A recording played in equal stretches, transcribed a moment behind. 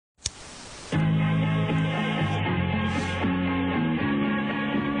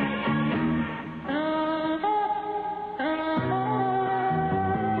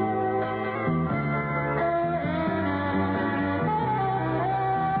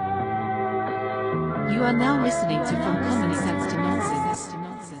You are now listening to From Common Sense to Nonsense.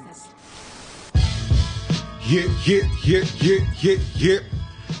 Yeah.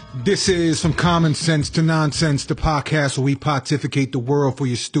 This is From Common Sense to Nonsense, the podcast where we pontificate the world for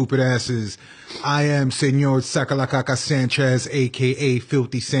your stupid asses. I am Senor Sacalacaca Sanchez, a.k.a.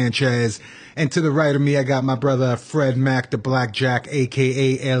 Filthy Sanchez. And to the right of me, I got my brother Fred Mac, the Blackjack,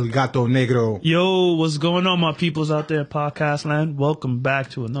 a.k.a. El Gato Negro. Yo, what's going on, my peoples out there in podcast land? Welcome back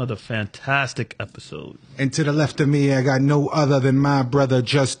to another fantastic episode. And to the left of me, I got no other than my brother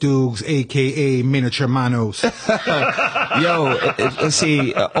Just Dukes, a.k.a. Miniature Manos. Yo,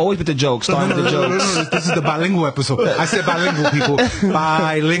 see, always with the jokes, starting with the jokes. No. This is the bilingual episode. I said bilingual, people.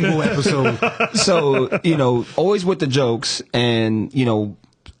 Bilingual episode. So, always with the jokes, and,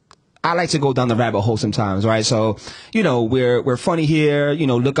 I like to go down the rabbit hole sometimes, right? So, we're funny here,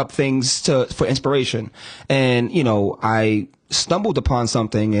 look up things for inspiration. And, I stumbled upon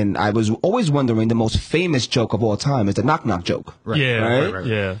something, and I was always wondering, the most famous joke of all time is the knock knock joke. Right. Yeah, right.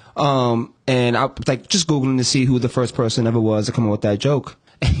 Yeah. And I was like just Googling to see who the first person ever was to come up with that joke.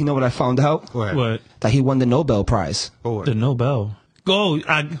 And you know what I found out? What? That he won the Nobel Prize. The Nobel.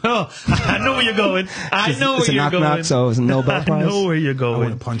 I know where you're going. It's a knock knock, so it's a Nobel Prize. I know where you're I going.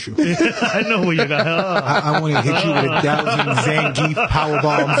 want to punch you. I know where you're going. I want to hit you with 1,000 Zangief power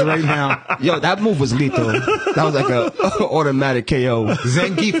bombs right now. Yo, that move was lethal. That was like a automatic KO.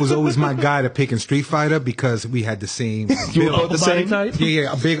 Zangief was always my guy to pick in Street Fighter because we had the same You were build. both the same? Type?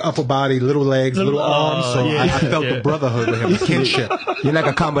 Yeah, a big upper body, little legs, little arms. So yeah, I felt yeah. the brotherhood with him, the kinship. You're like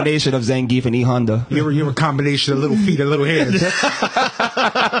a combination of Zangief and E Honda. You're a combination of little feet and little hands.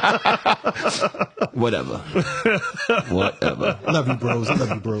 Whatever. Love you, bros.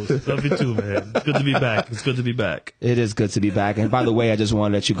 Love you too, man. Good to be back. It's good to be back. It is good to be back. And by the way, I just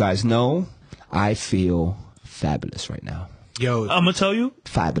want to let you guys know, I feel fabulous right now. Yo, I'm going to tell you,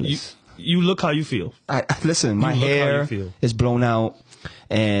 Fabulous. you look how you feel. Listen, my You look how you hair feel. is blown out,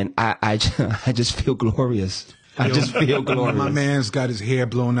 and I just feel glorious. I just feel glorious. my man's got his hair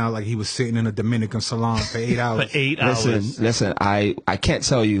blown out like he was sitting in a Dominican salon for 8 hours. For 8 hours. Listen, I can't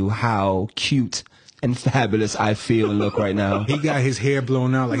tell you how cute and fabulous I feel and look right now. He got his hair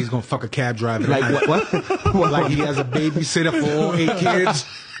blown out like he's gonna fuck a cab driver. Like what? Like he has a babysitter for all 8 kids.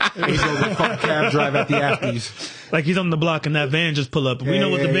 And he's gonna fuck a cab driver at the afties. Like he's on the block and that van just pull up. We know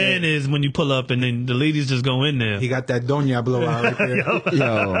what the van is when you pull up and then the ladies just go in there. He got that Doña blowout right there.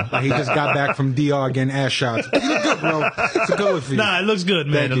 Yo. Like he just got back from DR getting ass shots. You look good, bro. It's a good one for you. Nah, it looks good,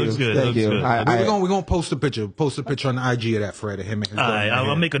 man. Thank It you. looks good. Thank It you. looks good. We're gonna post a picture. Post a picture on the IG of that Fred of him. And his All right, girlfriend.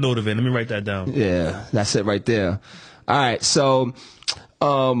 I'll make a note of it. Let me write that down. Yeah, that's it right there. All right, so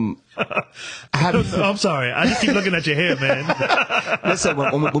I'm sorry. I just keep looking at your hair, man. listen,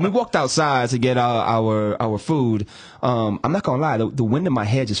 when we walked outside to get our food, I'm not gonna lie, the wind in my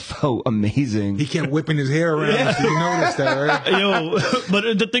hair just felt amazing. He kept whipping his hair around. So you noticed that, right? Yo,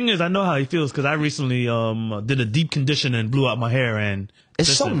 but the thing is, I know how he feels because I recently did a deep condition and blew out my hair, and It's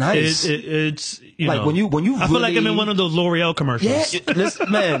so nice. It's Like, know, when you I feel like I'm really- in one of those L'Oreal commercials. Yeah,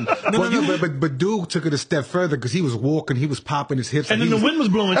 listen, man. No, but dude took it a step further because he was walking, he was popping his hips. And like then he the wind was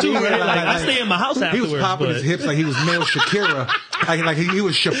blowing too, right? Like, I like- stay in my house He afterwards. was popping but his hips like he was male Shakira. like he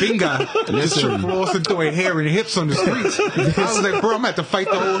was Shapinga. Just flossing throwing hair and hips on the streets. I was like, bro, I'm going to have to fight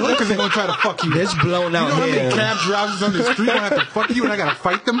the whole hood because they're going to try to fuck you. This blown out You know how hair. many cab drivers on the street going to have to fuck you and I got to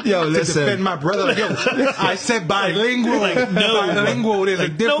fight them Yo, to listen. defend my brother? Like, yo, I said bilingual. Like, no. Bilingual, there's a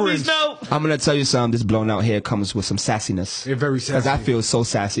like, no, difference. please, no. I'm gonna tell you something. This blown out hair comes with some sassiness. You're very sassy. Because I feel so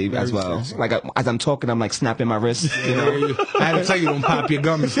sassy as well. sassy. Like as I'm talking, I'm like snapping my wrist. You know. I had to tell you, don't pop your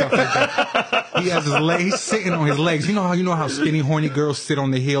gum and stuff like that. He has his legs. He's sitting on his legs. You know how skinny horny girls sit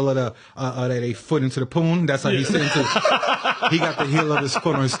on the heel of their foot into the poon. That's how he's sitting. He got the heel of his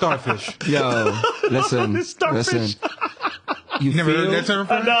foot on his starfish. Yo, listen, Starfish. listen. You Never feel? heard that term?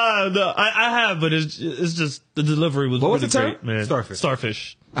 Fred? No, I have, but it's just the delivery was What was really the term? great, man. Starfish.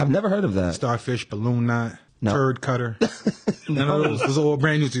 Starfish. I've never heard of that. Starfish, balloon knot, No. turd cutter. None of those. Those are all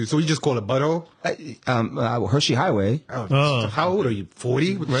brand new to you. So we just call it butthole. Hershey Highway. Oh. How old are you?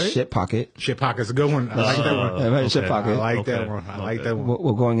 40, right? Shit pocket. Shit pocket's a good one. I like that one. Right, shit okay. I pocket. like that Okay. one. I like that one.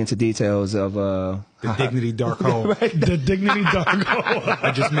 We're going into details of The dignity dark hole. The Dignity Dark Hole.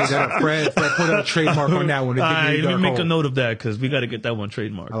 I just made that up. Fred put a trademark on that one. The All right, dignity let dark me make hole. a note of that because we got to get that one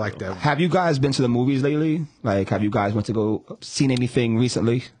trademarked. I like that one. Have you guys been to the movies lately? Like, have you guys went to go seen anything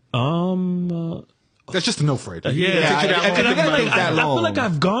recently? That's just a no, Fred. Yeah, I- I, I- feel like, I- I feel long. like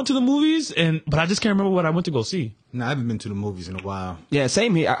I've gone to the movies, but I just can't remember what I went to go see. No, I haven't been to the movies in a while. Yeah,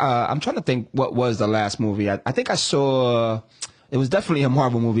 same here. I'm trying to think what was the last movie. I think I saw It was definitely a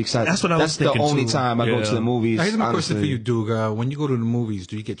Marvel movie. That's what I was thinking, That's the only too. time I go Yeah. to the movies. Now, here's my question for honestly. you, Doug. When you go to the movies,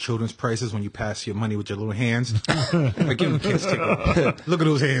 do you get children's prices when you pass your money with your little hands? Like, give him a kiss ticket. Look at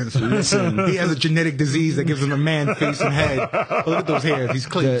those hands. Listen, he has a genetic disease that gives him a man face and head. But look at those hands. He's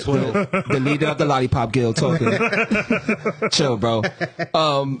clean. The leader of the Lollipop Guild talking. Chill, bro.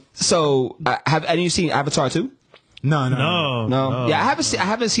 So, have any of you seen Avatar 2? No. No. Yeah, I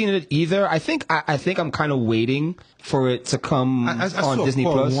haven't seen it either. I think I'm kind of waiting for it to come I on saw Disney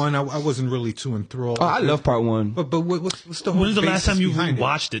part Plus. one. I wasn't really too enthralled. Oh, I love part 1. But what's the whole When's the last time you behind it?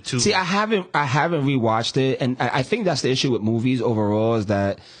 watched it too? See, I haven't rewatched it, and I think that's the issue with movies overall is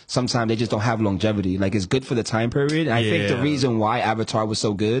that sometimes they just don't have longevity. Like, it's good for the time period, and I think the Yeah. reason why Avatar was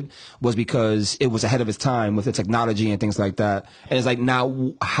so good was because it was ahead of its time with the technology and things like that. And it's like,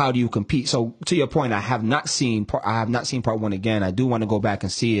 now how do you compete? So to your point, I have not seen part 1 again. I do want to go back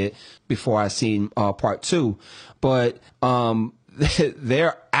and see it before I see part 2, but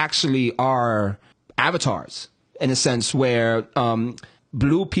there actually are avatars in a sense where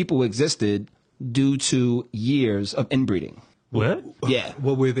blue people existed due to years of inbreeding. What? Yeah.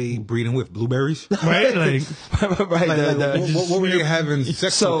 What were they breeding with? Blueberries? Right? Like, Right. What were they having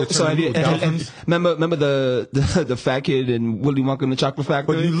sex So with? have you, remember the fat kid in Willy Wonka and the Chocolate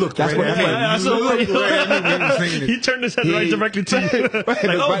Factory? But you looked That's right what at I'm him. I saw You looked right at me when you were saying it. he turned his head right directly to you. Like,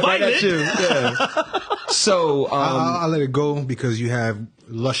 oh, right at Violet. you. Yeah. So I'll let it go because you have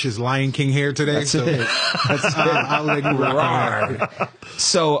luscious Lion King hair today. that's so it. I'll let you rock.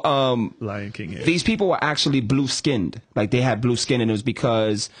 So Lion King. Yeah. these people were actually blue skinned. Like, they had blue skin, and it was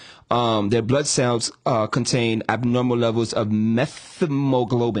because their blood cells contain abnormal levels of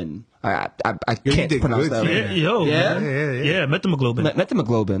methemoglobin. I you can't did pronounce good, that. man. Right. Yo, Yeah? man. Yeah, methemoglobin.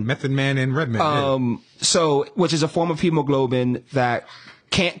 Methemoglobin. Method Man and Redman. So, which is a form of hemoglobin that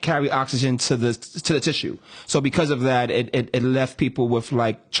can't carry oxygen to the tissue. So because of that, it left people with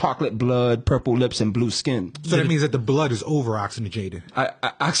like chocolate blood, purple lips, and blue skin. So that means that the blood is over oxygenated.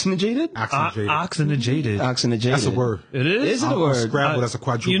 Oxygenated? Oxygenated. Oxygenated. That's a word. It is? Is it a I'll word? Scrabble, that's a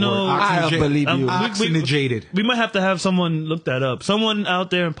quadruple You know, word. I don't believe you. Oxygenated. We might have to have someone look that up. Someone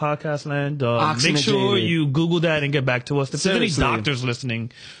out there in podcast land, make sure Oxygenated. you Google that and get back to us. If there's any Seriously. doctors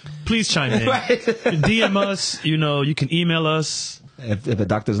listening, please chime in. Right. DM us. You can email us. If a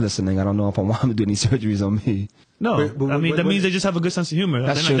doctor's listening, I don't know if I want him to do any surgeries on me. No, But I mean that what- means they just have a good sense of humor.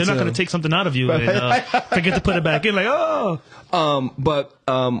 That's They're true, not too. going to take something out of you and forget to put it back in. Like, oh, But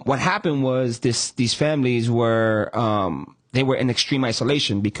what happened was these families were they were in extreme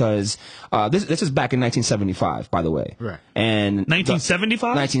isolation because this is back in 1975, by the way. Right. And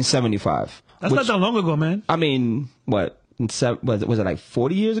 1975? 1975. That's not that long ago, man. I mean, what? Was it like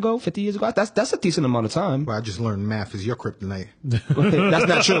 40 years ago, 50 years ago? That's a decent amount of time. Well, I just learned math is your kryptonite. That's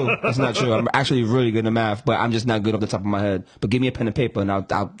not true. That's not true. I'm actually really good at math, but I'm just not good off the top of my head. But give me a pen and paper, and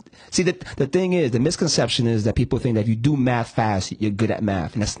I'll see. The thing is, the misconception is that people think that if you do math fast, you're good at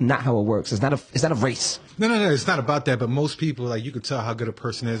math, and that's not how it works. It's not a race. No, it's not about that. But most people, like, you can tell how good a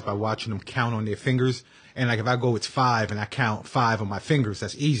person is by watching them count on their fingers. And like, if I go, it's 5, and I count 5 on my fingers,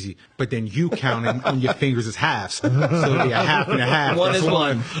 that's easy. But then you counting on your fingers is halves. So yeah, half and a half. One That's is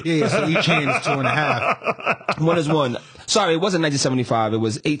one. Yeah, so each hand is 2.5. One is one. Sorry, it wasn't 1975. It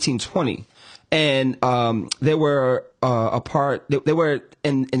was 1820, and they were They were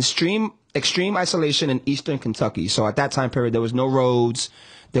in extreme isolation in eastern Kentucky. So at that time period, there was no roads,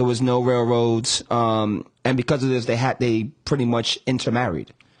 there was no railroads, and because of this, they pretty much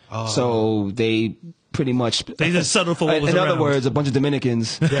intermarried. So they pretty much They just settled for what was in around. other words, a bunch of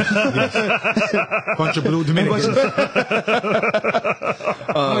Dominicans. Bunch of blue Dominicans.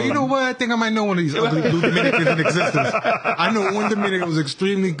 Well, you know what? I think I might know one of these ugly blue Dominicans in existence. I know one Dominican who's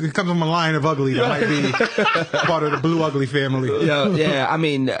extremely, comes from a line of ugly that might be part of the blue ugly family. Yeah. I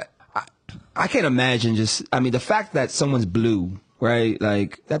mean, I can't imagine the fact that someone's blue, right?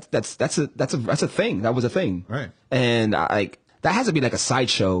 Like that's a thing. That was a thing, Right. And that has to be like a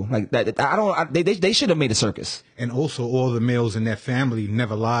sideshow. Like that. They should have made a circus. And also, all the males in that family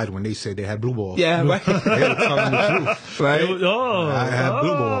never lied when they said they had blue balls. Yeah, right. They were telling the truth. Right. I have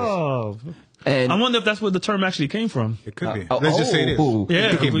blue balls. And I wonder if that's where the term actually came from. It could be. Let's just say this.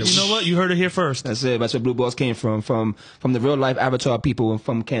 Yeah, It came but from- you know what? You heard it here first. that's it. That's where blue balls came from the real life Avatar people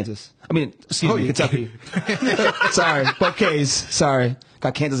from Kansas. I mean, excuse me, yeah. Kentucky. Sorry, both K's. Sorry,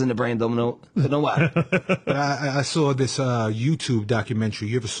 got Kansas in the brain. Don't know why. But I saw this YouTube documentary.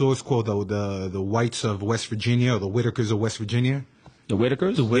 You ever saw? It's called the Whites of West Virginia, or the Whitakers of West Virginia. The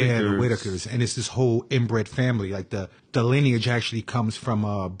Whitakers. Yeah, the Whitakers. And it's this whole inbred family. Like the lineage actually comes from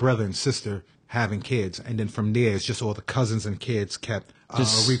a brother and sister having kids. And then from there, it's just all the cousins and kids kept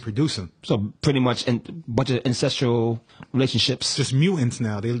reproducing. So pretty much a bunch of ancestral relationships. Just mutants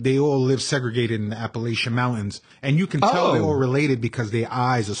now. They all live segregated in the Appalachian Mountains, and you can tell they're all related because their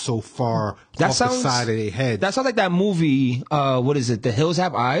eyes are so far off the side of their head. That sounds like that movie. What is it? The Hills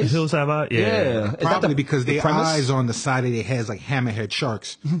Have Eyes. The Hills Have Eyes. Yeah. Probably because their eyes on the side of their heads like hammerhead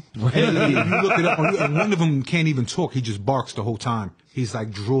sharks. Really? And if you look it up, and one of them can't even talk. He just barks the whole time. He's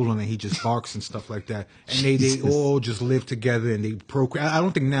like drooling and he just barks and stuff like that. And they all just live together and they procreate. I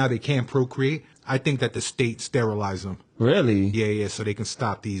don't think now they can procreate. I think that the state sterilized them. Really? Yeah, so they can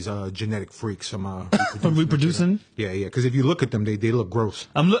stop these genetic freaks from reproducing. Yeah, because if you look at them, they look gross.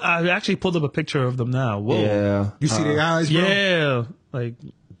 I actually pulled up a picture of them now. Whoa. Yeah. You see their eyes, bro? Yeah. Like,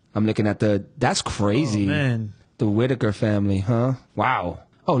 I'm looking at that's crazy. oh, man. The Whitaker family, huh? Wow.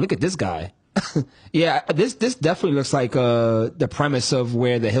 Oh, look at this guy. Yeah, this definitely looks like the premise of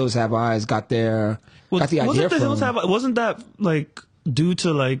where the Hills Have Eyes got the idea wasn't the from. Hills Have? Wasn't that like due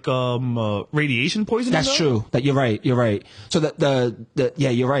to like radiation poisoning? That's true. That you're right. So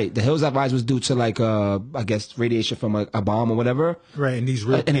you're right. The Hills Have Eyes was due to like I guess radiation from a bomb or whatever. Right, and these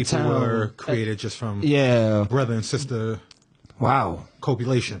real people were created just from brother and sister. Wow.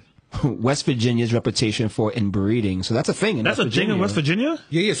 Copulation. West Virginia's reputation for inbreeding. So that's a thing. That's a thing in West Virginia?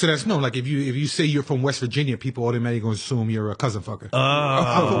 Yeah. So that's like if you say you're from West Virginia, people automatically gonna assume you're a cousin fucker.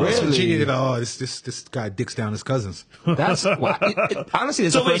 I'm from West Virginia. This guy dicks down his cousins. That's honestly.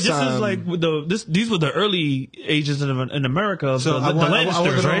 It's so the wait, first this time. is like these were the early ages in America. So the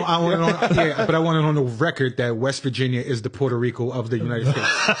Lannisters, right? But I want it on the record that West Virginia is the Puerto Rico of the United States.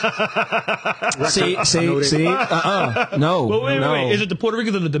 See. No. Well, wait. Is it the Puerto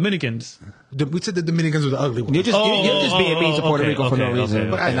Ricans or the Dominicans? We said the Dominicans were the ugly ones. You're just being mean to Puerto Rico for no reason.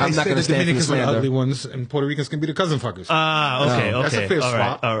 But and I'm not going to stand for the Dominicans are the slander. ugly ones, and Puerto Ricans can be the cousin fuckers. Okay. That's a fair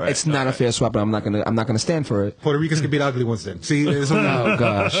swap. All right. It's not a fair swap, but I'm not gonna stand for it. Puerto Ricans can be the ugly ones then. See, Oh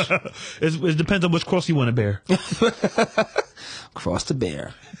gosh, it depends on which cross you want to bear. Cross the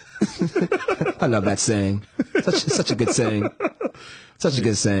bear. I love that saying. Such a good saying. Such a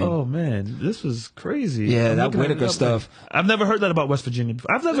good saying. Oh man, this was crazy. Yeah, I'm that looking Whitaker it up, stuff. like, I've never heard that about West Virginia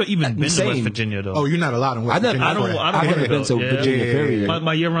before. I've never even been to West Virginia though. Oh, you're not allowed in West Virginia. I don't I've never been to Virginia. Period.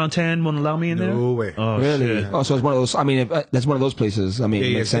 My year-round tan won't allow me in there. No way. Oh, Really? shit. Oh, so it's one of those. I mean, that's one of those places. I mean,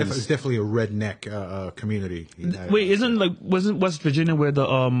 it makes sense. It's definitely a redneck community. Wait, wasn't West Virginia where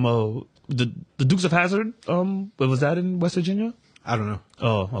the Dukes of Hazzard was that in West Virginia? I don't know.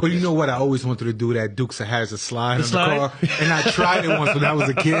 Oh, okay. But you know what? I always wanted to do that Dukes of Hazzard slide on slide? the car. And I tried it once when I was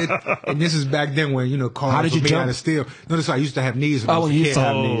a kid. And this is back then when, cars were made out of steel. Notice I used to have knees when I was a kid. When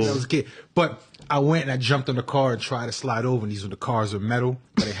I was a kid. But I went and I jumped on the car and tried to slide over. And these were the cars of metal.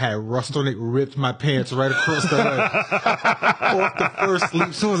 But it had rust on it. Ripped my pants right across the leg. Off the first leap.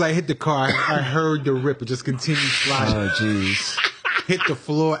 As soon as I hit the car, I heard the rip. It just continued sliding. Oh, jeez. Hit the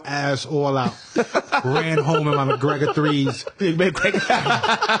floor, ass all out. Ran home in my McGregor 3s.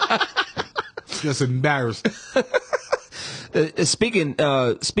 Just embarrassed. Speaking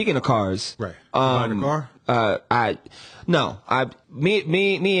of cars, Right. Buying a car?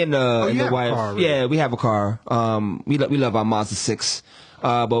 Me and the wife. Car, right? Yeah, we have a car. We love our Mazda 6.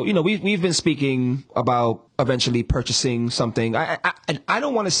 But we've been speaking about eventually purchasing something. I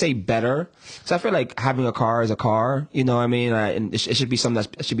don't want to say better, because I feel like having a car is a car. You know what I mean? And it should be something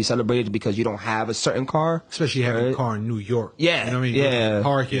that should be celebrated because you don't have a certain car. Especially having a car in New York. Yeah, you know what I mean? yeah.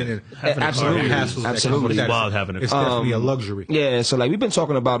 Parking and Absolutely, hassles. absolutely. That Wild having a It's car. definitely a luxury. Yeah, so like we've been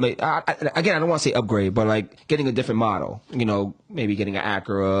talking about, like, again, I don't want to say upgrade, but like getting a different model. Maybe getting an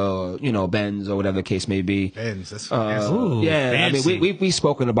Acura or Benz or whatever the case may be. Benz, that's Ooh, Yeah, fancy. I mean we've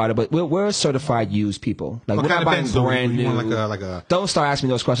spoken about it, but we're certified used people. Like What we're kind not of buying Benz do brand you new. want? Like a Don't start asking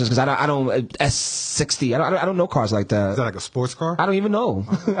me those questions because I don't S60. I don't know cars like that. is that like a sports car? I don't even know.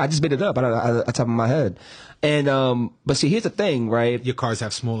 I just made it up out of the top of my head. And but see, here's the thing, right? Your cars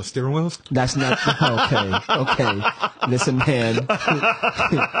have smaller steering wheels? That's not okay. Listen, man,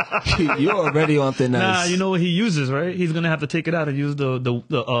 you're already on thin ice. Nah, you know what he uses, right? He's gonna have to take it out and use the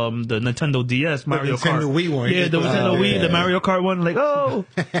Nintendo DS Mario Kart. Nintendo Wii one. Yeah, the Nintendo Wii, the Mario Kart one. Like, oh,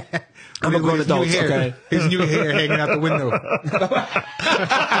 I'm a grown His new adult, hair- okay? His new hair hanging out the window.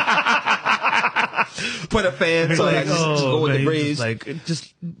 Put a fan so I just go with the man, breeze.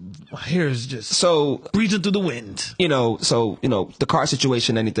 my hair is just So breezing through the wind. the car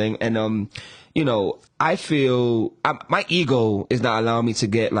situation, anything, and I feel my ego is not allowing me to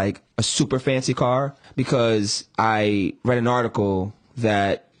get like a super fancy car because I read an article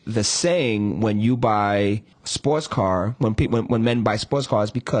that the saying when you buy a sports car, when men buy sports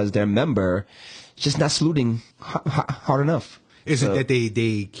cars because their member is just not saluting hard enough. Is it that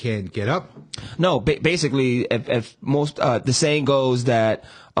they can't get up? No, basically, if most the saying goes that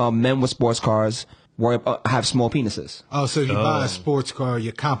men with sports cars have small penises. Oh, so if you buy a sports car,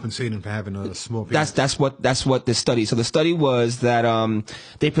 you're compensating for having a small penis. That's what the study. So the study was that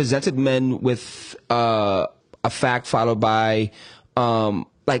they presented men with a fact followed by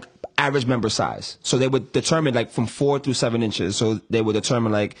like average member size. So they would determine like from 4 through 7 inches. So they would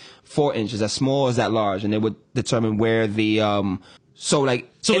determine like 4 inches, as small as that large, and they would determine where the So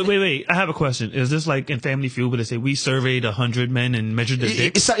wait. I have a question. Is this like in Family Feud where they say we surveyed 100 men and measured their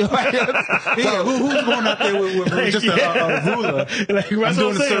dicks? Who's going out there with just a ruler? Like, I'm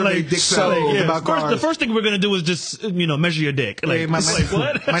doing a survey, dick size about cars. The first thing we're gonna do is just measure your dick. Like,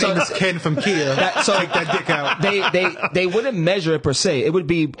 what? My name is Ken from Kia. Take that dick out. They wouldn't measure it per se. It would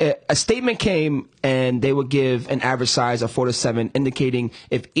be a statement came and they would give an average size of 4 to 7, indicating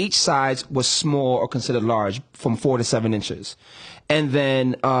if each size was small or considered large from 4 to 7 inches. And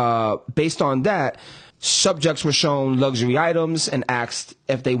then, based on that, subjects were shown luxury items and asked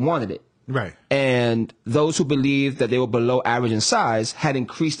if they wanted it. Right. And those who believed that they were below average in size had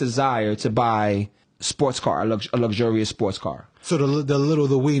increased desire to buy a sports car, a luxurious sports car. So the little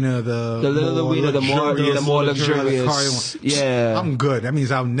the wiener, the more luxurious. Yeah. I'm good. That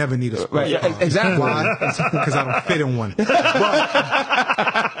means I'll never need a sports car. Exactly. Why? Because I don't fit in one. But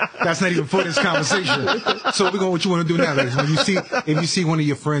that's not even for this conversation. So what you want to do now? Like, if you see one of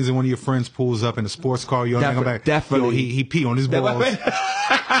your friends and one of your friends pulls up in a sports car, you're like, definitely. Yo, he pee on his balls.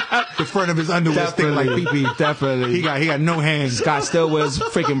 The front of his underwear sticking like pee-pee. Definitely. He got no hands. Scott still wears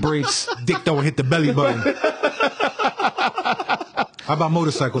freaking briefs. Dick don't hit the belly button. How about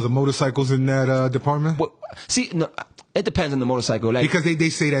motorcycles? Are motorcycles in that department? Well, see, no, it depends on the motorcycle. Like, because they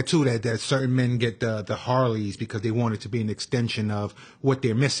say that too, that certain men get the Harleys because they want it to be an extension of what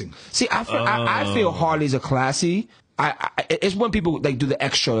they're missing. See, I feel Harleys are classy. It's when people like do the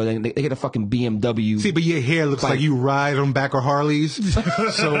extra, they get a fucking BMW. See, but your hair looks like you ride on back of Harleys.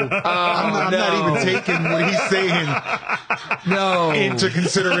 So I'm not even taking what he's saying into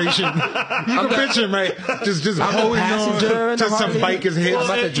consideration. You can picture him, right? Just holding on to some biker's head.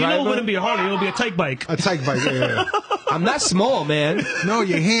 It wouldn't be a Harley, it would be a tyke bike. A tyke bike, yeah. I'm not small, man. No,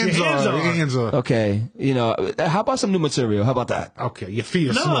 your hands are. Your hands are. Okay, how about some new material? How about that? Okay, your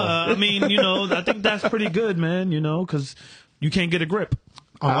feet are small. I mean, I think that's pretty good, man, because you can't get a grip.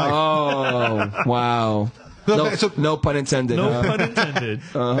 Oh, wow. No pun intended. No pun intended.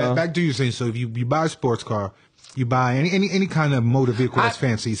 Back to you saying, so if you buy a sports car, you buy any kind of motor vehicle that's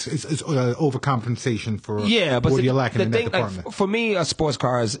fancy, it's overcompensation for what you're lacking in that department. For me, a sports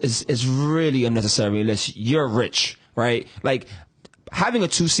car is really unnecessary unless you're rich, right? Like, having a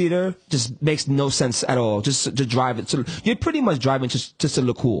 2-seater just makes no sense at all. Just to drive it. You're pretty much driving just to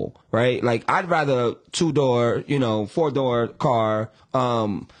look cool, right? Like, I'd rather 2-door, 4-door car.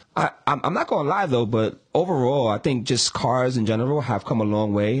 I'm not gonna lie though, but overall, I think just cars in general have come a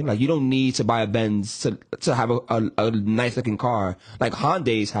long way. Like, you don't need to buy a Benz to have a nice looking car. Like,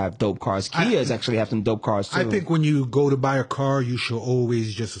 Hyundais have dope cars. Kias actually have some dope cars too. I think when you go to buy a car, you should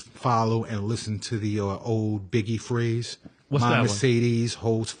always just follow and listen to the old Biggie phrase. What's My that Mercedes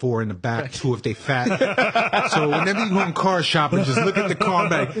holds 4 in the back, 2 if they fat. So whenever you go in car shopping, just look at the car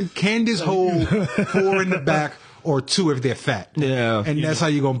back. Can this hold 4 in the back or 2 if they're fat? Yeah. And that's how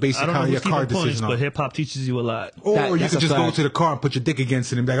you're going to base your car decision on. But hip hop teaches you a lot. Or you could just go to the car and put your dick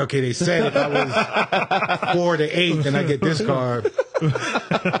against it and be like, okay, they said if I was 4 to 8, then I get this car.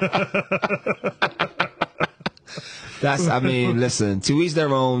 Listen, to each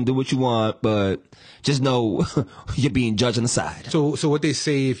their own, do what you want, but just know you're being judged on the side. So what they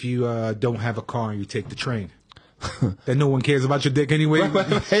say if you don't have a car and you take the train? That no one cares about your dick anyway? Get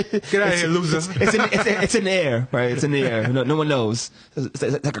out of here, loser. It's in the air, right? It's in the air. No one knows. It's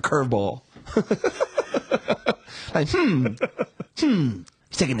like a curveball. Like,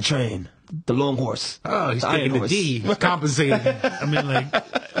 he's taking the train. The long horse. Oh, he's taking the D. Compensating. I mean, like,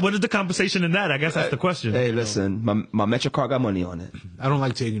 what is the compensation in that? I guess that's the question. Hey, listen, my Metro car got money on it. I don't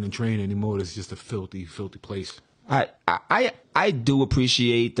like taking the train anymore. It's just a filthy, filthy place. I do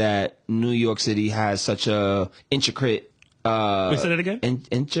appreciate that New York City has such a intricate. Wait, say that again?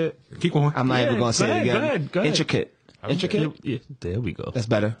 Keep going. I'm not even going to say it again. Go ahead. Intricate. Intricate? Yeah, there we go. That's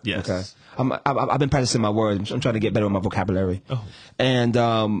better? Yes. Okay. I've been practicing my words. I'm trying to get better with my vocabulary. Oh. And,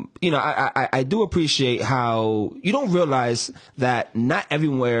 I do appreciate how you don't realize that not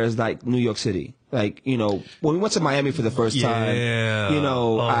everywhere is like New York City. Like, when we went to Miami for the first time,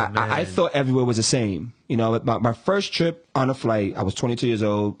 I thought everywhere was the same. My first trip on a flight, I was 22 years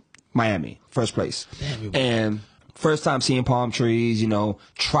old, Miami, first place. And first time seeing palm trees,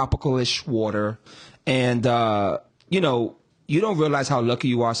 tropical-ish water. And, you don't realize how lucky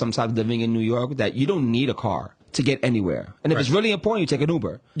you are sometimes living in New York that you don't need a car to get anywhere. And if it's really important, you take an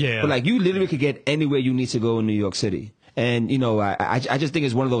Uber. Yeah. But like you literally could get anywhere you need to go in New York City. And, you know, I just think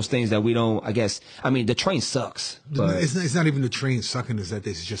it's one of those things that we don't, I guess, I mean, the train sucks. But It's not even the train sucking, it's that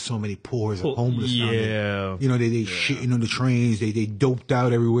there's just so many poors and homeless down there. Yeah. You know, they shitting on the trains, they doped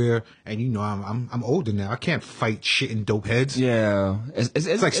out everywhere. And you know, I'm older now. I can't fight shitting dope heads. yeah.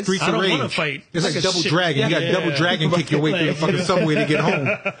 It's like Streets I of don't Rage. wanna fight. It's like Like Double shit. Dragon. You got Yeah. Double Dragon kick your way through the fucking subway to get home.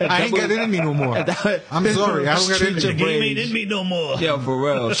 I ain't got it in me no more. I'm sorry. I don't got it in The me. game ain't in me no more. Yeah, for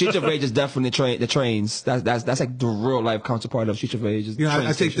real. Streets of Rage is definitely the trains. That's like the real life counterpart of Streets of Rage. Is You know, train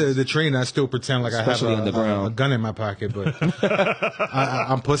I take stations. the train. I still pretend like Especially I have underground. a gun in my pocket, but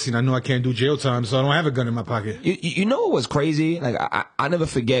I'm pussy. And I know I can't do jail time, so I don't have a gun in my pocket. You know what was crazy? Like I never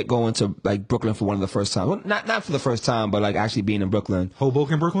forget going to like Brooklyn for one of the first times. Well, not for the first time, but like actually being in Brooklyn.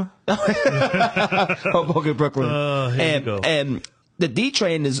 Hoboken, Brooklyn. Hoboken, Brooklyn. Here we go. And the D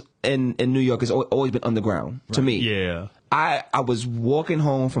train is in New York has always been underground to me. Yeah. I was walking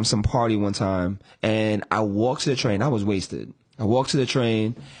home from some party one time and I walked to the train. I was wasted. I walked to the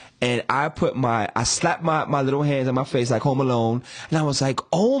train and I slapped my little hands on my face like Home Alone. And I was like,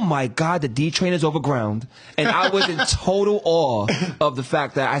 oh my God, the D train is overground. And I was in total awe of the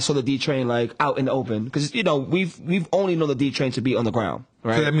fact that I saw the D train like out in the open. Cause you know, we've only known the D train to be on the ground,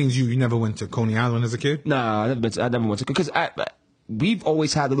 right? So that means you never went to Coney Island as a kid? Nah, I never went to, because we've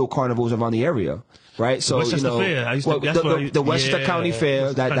always had the little carnivals around the area, right? So Westchester you know, Fair. I used to- that's what I- the Westchester yeah, County Fair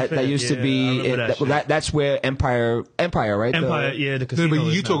Westchester County that used to Fair. be Yeah, I remember that shit. that's where Empire, right? Empire, yeah, the No, casino. but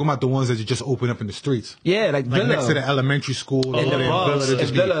is you now. talking about the ones that you just open up in the streets, Yeah, like like Villa. next to the elementary school. And over the there in bars. Villa,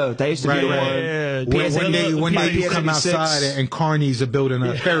 It's Villa. That used to be the Right, one. yeah. when PSA, you come PSA outside and Carney's are building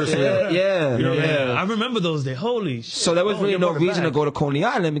a Ferris wheel. Yeah. You know what I mean? Yeah, I remember those days. Holy shit. So there was really you're no brought it reason to back. go to Coney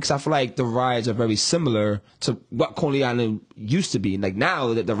Island because I feel like the rides are very similar to what Coney Island used to be. Like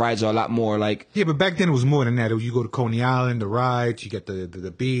now that the rides are a lot more like. Yeah, but back then it was more than that. You go to Coney Island, the rides, you get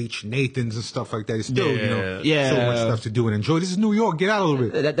the beach, Nathan's and stuff like that. It's still, you know, Yeah. so much stuff to do and enjoy. This is New York. Get out a little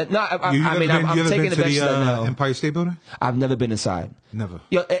bit. No, I mean, I'm you ever taking been to advantage of that the now. Empire State Building? I've never been inside. Never.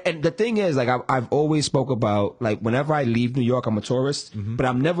 Yeah, and the thing is, like, I've always spoke about, like, whenever I leave New York, I'm a tourist, but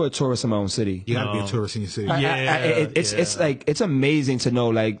I'm never a tourist in my own city. You gotta be a tourist in your city. It's like, it's amazing to know,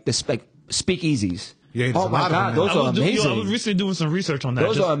 like, this, like, speakeasies. Yeah, there's oh a my lot of God, them those now. are I was amazing. recently doing some research on that.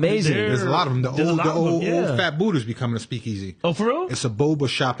 Those are amazing. There's a lot of them. There's a lot of them, Old yeah. fat Buddha's becoming a speakeasy. Oh, for real? It's a boba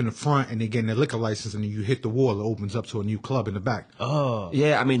shop in the front, and they're getting their liquor license, and then you hit the wall, it opens up to a new club in the back. Oh.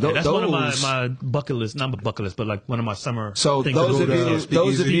 Yeah, I mean, Yeah, that's those. one of my bucket list, not my bucket list, but like one of my summer. So things those to of go you, to.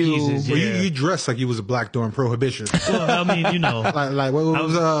 those of you, Speakeasies, Well, yeah. you dressed like you was a black during Prohibition. Well, I mean, you know. like what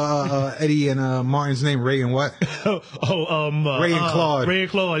was Eddie and Martin's name? Ray and what? Ray and Claude. Ray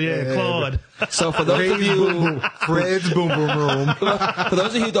and Claude, yeah, Claude. so for those of Ray's you, boom boom. Fred's boom boom room. for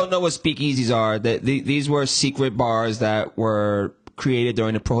those of you who don't know what speakeasies are, that these were secret bars that were created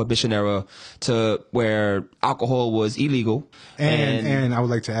during the Prohibition era to where alcohol was illegal. And I would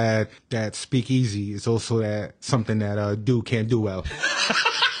like to add that speakeasy is also that something that dude can't do well.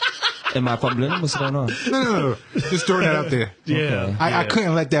 Am I fumbling? What's going on? No. Just throwing that out there. Yeah. I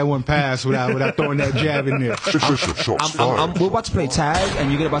couldn't let that one pass without throwing that jab in there. We're about to play tag,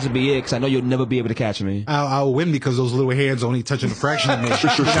 and you're about to be it because I know you'll never be able to catch me. I'll win because those little hands only touching a fraction of me.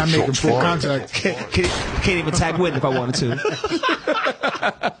 They're not making full contact. Can't even tag win if I wanted to.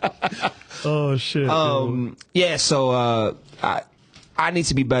 Oh shit. Yeah. So I need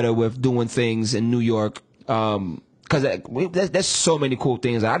to be better with doing things in New York. Because there's so many cool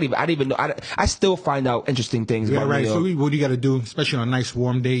things. I don't even know. I still find out interesting things Yeah, about right. New So York. what do you got to do, especially on a nice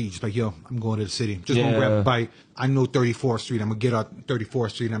warm day? You just like, yo, I'm going to the city. Just gonna grab a bite. I know 34th Street. I'm gonna get out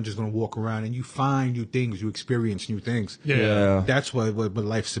 34th Street. And I'm just gonna walk around, and you find new things. You experience new things. Yeah. That's what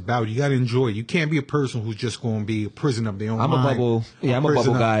life's about. You got to enjoy it. You can't be a person who's just going to be a prisoner of their own I'm a mind. bubble. Yeah, I'm a prisoner-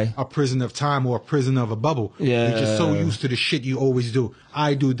 bubble guy. A prisoner of time or a prisoner of a bubble. Yeah. You're just so used to the shit you always do.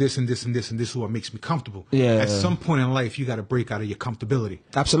 I do this and this and this and this is what makes me comfortable. Yeah. At some point in life, you got to break out of your comfortability.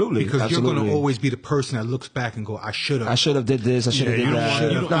 Absolutely. Because Absolutely. you're going to always be the person that looks back and go, I should I should have did this. I should have Yeah, did you don't that.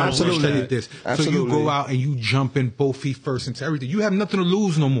 want- you don't- No, I wish I absolutely. did this. Absolutely. So you go out and you jump in both feet first into everything. You have nothing to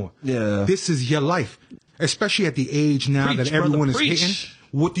lose no more. Yeah. This is your life. Especially at the age now Preach, that everyone brother, is preach. hitting.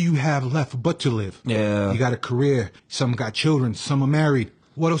 What do you have left but to live? Yeah. You got a career. Some got children. Some are married.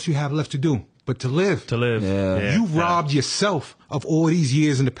 What else you have left to do but to live? To live. Yeah. You robbed yourself of all these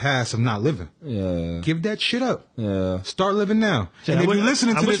years in the past of not living. Yeah. Give that shit up. Yeah. Start living now. Yeah, and if I you're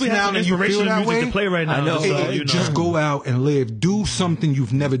listening to wish this we had now some and you feel inspirational that music way, to play right now. I know. just so you know. just go out and live. Do something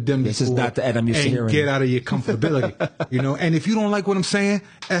you've never done This before. is not the Ed I'm used to and hearing. get out of your comfortability. And if you don't like what I'm saying,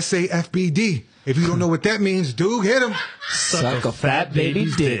 SAFBD. If you don't know what that means, dude, hit him Suck a fat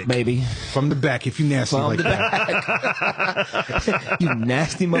baby's dick, baby. from the back if you nasty From like the that. You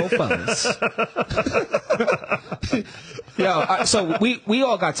nasty mofos. Yo, so we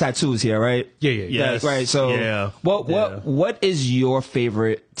all got tattoos here, right? Yeah. Yes. Right. So Yeah. what is your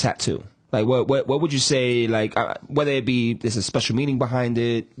favorite tattoo? Like what would you say? Like whether it be there's a special meaning behind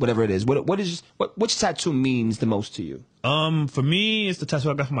it, whatever it is. Which tattoo means the most to you? For me, it's the tattoo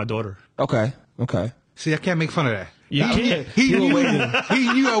I got for my daughter. Okay. See, I can't make fun of that. You can't. He knew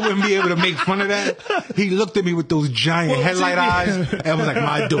I wouldn't be able to make fun of that. He looked at me with those giant headlight eyes and was like,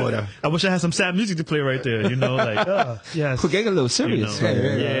 my daughter. I wish I had some sad music to play right there. Yes. We're getting a little serious.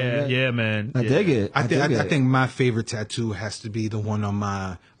 Yeah, man. I dig it. I think my favorite tattoo has to be the one on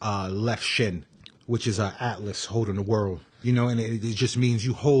my left shin, which is an atlas holding the world. And it just means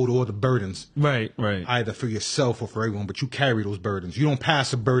you hold all the burdens. Right. Either for yourself or for everyone, but you carry those burdens. You don't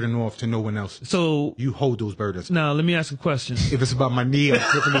pass a burden off to no one else. So You hold those burdens. now let me ask a question. If it's about my knee, I'm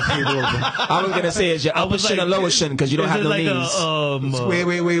flipping the kid over. I was gonna say is your upper shin or lower shin because you don't is have it no like knees. Wait.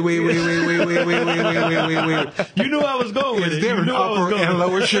 You knew I was going with Is it. there You an knew I was upper going and with it.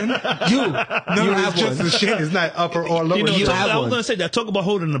 lower shin? You No, have it's just one. the shin. It's not upper or lower You shin. have I was one. going to say that. Talk about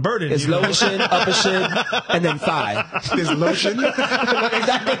holding the burden. It's lower shin, upper shin, and then thigh. There's lotion.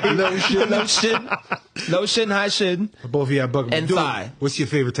 Exactly. Low shin, high shin. Both of y'all bugging me. And Dude, thigh. What's your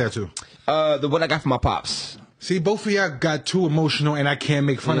favorite tattoo? The one I got from my pops. See, both of y'all got too emotional, and I can't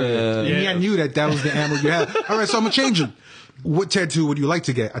make fun of it. Yeah. Me, I knew that was the ammo you had. All right, so I'm gonna change it. What tattoo would you like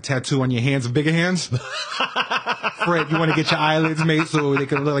to get? A tattoo on your hands, bigger hands? Fred, you want to get your eyelids made so they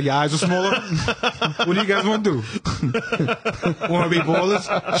can look like your eyes are smaller? What do you guys want to do? Want to be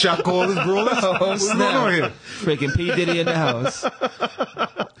ballers, shot callers, brawlers? What's going on here? Freaking P Diddy in the house.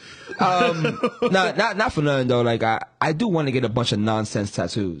 Not for nothing though. Like I do want to get a bunch of nonsense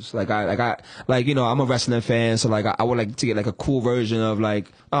tattoos. I'm a wrestling fan, so like I would like to get like a cool version of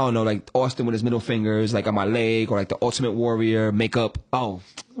like I don't know, like Austin with his middle fingers, like on my leg, or like the Ultimate Warrior makeup. Oh,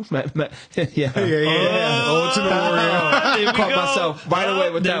 yeah. Ultimate Warrior. Caught myself right away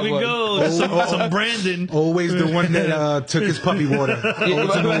with that one. There we go. Some Brandon. Always the one that took his puppy water.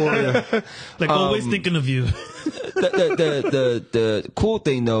 Ultimate Warrior. Like always thinking of you. The cool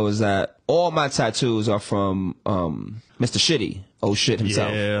thing though is that all my tattoos are from Mr. Shitty Oh Shit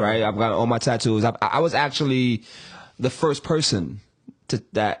himself, Yeah. right? I've got all my tattoos. I was actually the first person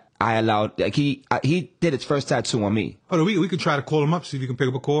that I allowed. Like he did his first tattoo on me. Hold on, we could try to call him up, see if you can pick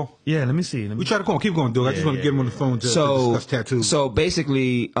up a call. Yeah, let me see. We try to call him. Keep going, dude. I just want to get him on the phone to discuss tattoos. So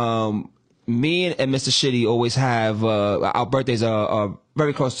basically, me and Mr. Shitty always have our birthdays are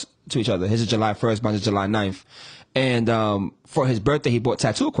very close to each other. His is July 1st, mine is July 9th. And for his birthday, he bought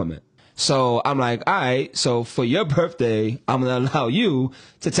tattoo equipment. So I'm like, all right, so for your birthday, I'm going to allow you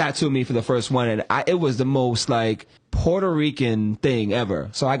to tattoo me for the first one. And it was the most like Puerto Rican thing ever.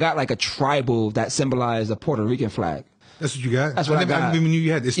 So I got like a tribal that symbolized a Puerto Rican flag. That's what you got? That's what I got. I even knew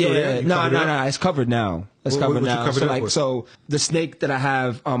you had this. Yeah, no, it's covered now. It's covered what you now. covered up with? So the snake that I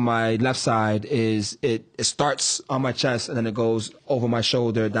have on my left side is it starts on my chest and then it goes over my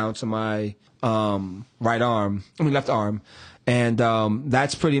shoulder down to my left arm. And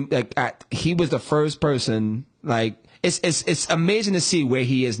that's pretty like he was the first person. Like it's amazing to see where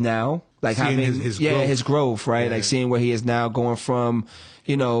he is now. Like Seeing having his growth. his growth, right? Yeah. Like seeing where he is now, going from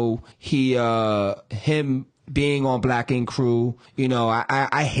him being on Black Ink Crew.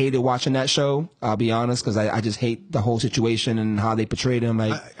 I hated watching that show. I'll be honest, because I just hate the whole situation and how they portrayed him.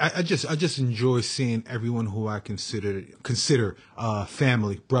 Like I just enjoy seeing everyone who I consider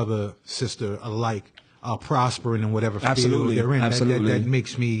family, brother, sister alike, prospering in whatever field Absolutely. they're in. Absolutely. That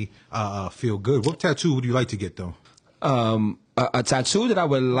makes me feel good. What tattoo would you like to get though? a tattoo that I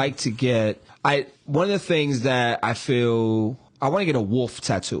would like to get. One of the things that I feel I want to get a wolf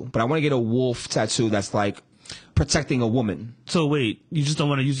tattoo, but I want to get a wolf tattoo that's like protecting a woman. So wait, you just don't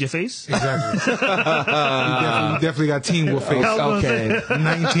want to use your face? Exactly. you definitely got Teen Wolf face. Okay.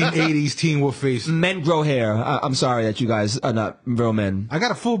 1980s Teen Wolf face. Men grow hair. I'm sorry that you guys are not real men. I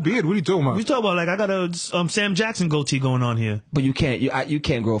got a full beard. What are you talking about? You talking about like I got a Sam Jackson goaatee going on here? But you can't. You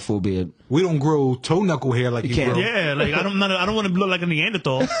can't grow a full beard. We don't grow toe knuckle hair like you can't. grow. Yeah, like I don't want to look like a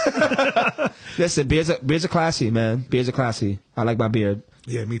Neanderthal. Listen, beards are classy, man. Beards are classy. I like my beard.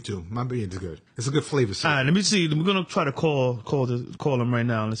 Yeah, me too. My beard is good. It's a good flavor. All right, let me see. We're gonna try to call him right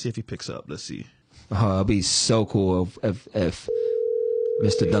now. Let's see if he picks up. Let's see. Oh, it'd be so cool if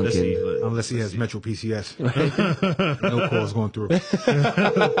Mr. Let's see. Duncan. Unless he has Metro PCS. No calls going through.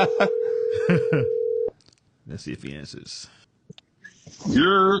 Let's see if he answers.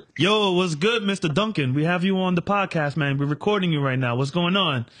 Yeah. Yo, what's good, Mr. Duncan? We have you on the podcast, man. We're recording you right now. What's going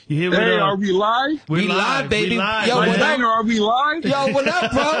on? You here with Hey, are we live? We're We live, baby. We live. Yo, man. what up? Are we live? Yo, what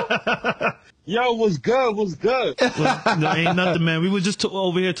up, bro? Yo, what's good? What's good? No, ain't nothing, man. We were just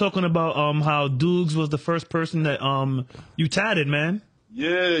over here talking about how Dukes was the first person that you tatted, man.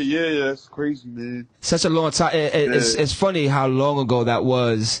 Yeah, that's crazy, man. Such a long time. It's funny how long ago that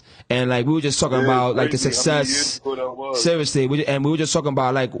was, and like we were just talking about like the crazy how many years success. ago that was. Seriously, we were just talking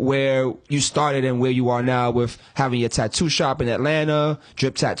about like where you started and where you are now with having your tattoo shop in Atlanta,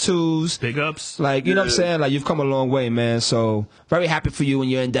 Drip Tattoos. Big ups. Like, you know what I'm saying? Like, you've come a long way, man. So very happy for you and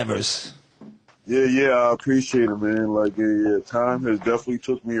your endeavors. Yeah, I appreciate it, man. Like, yeah, time has definitely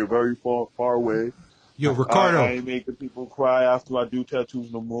took me a very far away. Yo, Ricardo. I ain't making people cry after I do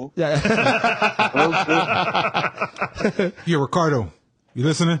tattoos no more. Yeah. Yo, Ricardo. You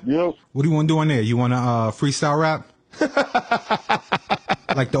listening? Yep. What do you want to do on there? You want to freestyle rap?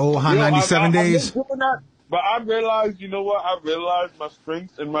 Like the old Hot 97 I've days? been doing that, but I realized, you know what? I realized my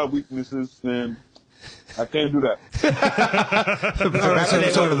strengths and my weaknesses, and I can't do that. All right, so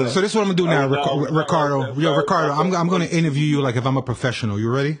this is what I'm going to do now, Ricardo. Yo, Ricardo, I'm going to interview you like if I'm a professional.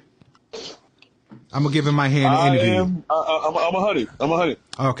 You ready? I'm going to give him my hand and interview you. I'm a honey.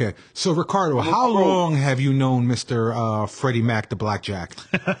 Okay. So, Ricardo, how long have you known Mr. Freddie Mac, the Blackjack?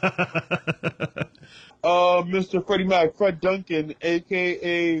 Mr. Freddie Mac, Fred Duncan,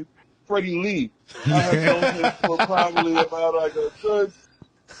 a.k.a. Freddie Lee. I have known him for probably about like a good,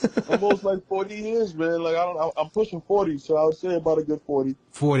 almost like 40 years, man. Like, I'm pushing 40, so I would say about a good 40.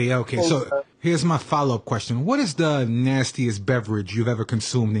 40, okay. So, here's my follow-up question. What is the nastiest beverage you've ever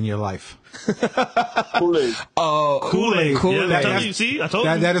consumed in your life? Kool-Aid. Kool-Aid. Kool-Aid. Yeah, I'm telling you, see? I told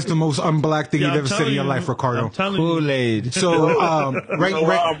you. That is the most unblack thing you've I'm ever said in your telling life, you. Ricardo. I'm telling you. Kool-Aid. So, I'm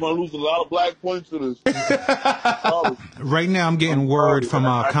going to lose a lot of black points to this. right now I'm getting word from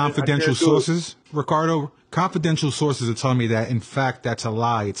I confidential can't do it. sources, Ricardo. Confidential sources are telling me that, in fact, that's a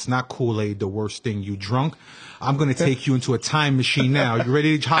lie. It's not Kool-Aid, the worst thing you drunk. I'm going to take you into a time machine now. You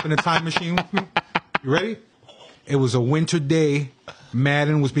ready to hop in a time machine with me? You ready? It was a winter day.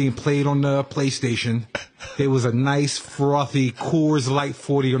 Madden was being played on the PlayStation. There was a nice, frothy Coors Light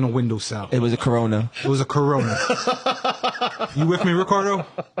 40 on the windowsill. It was a Corona. It was a Corona. You with me, Ricardo?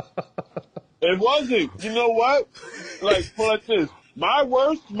 It wasn't. You know what? Like, put it like this. My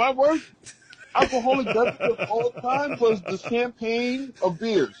worst alcoholic beverage of all time was the champagne of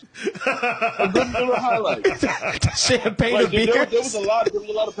beers. A good little highlight. Champagne Like, of beers. there was a lot of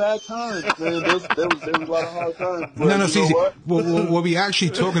bad times, man. There was a lot of hard times. But No, you see, know what? what we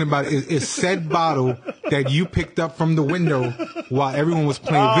actually talking about is said bottle that you picked up from the window while everyone was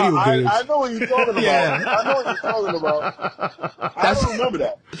playing video games. I know what you're talking about. Yeah. I know what you're talking about. I don't remember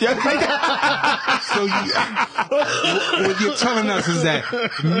that. So what you're telling us is that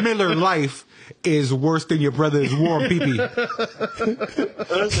Miller Lite is worse than your brother's warm pee-pee. Listen,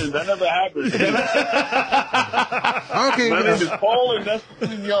 that never happened. Okay. My name is Paul, and that's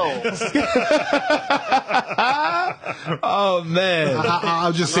between y'all. Oh, man.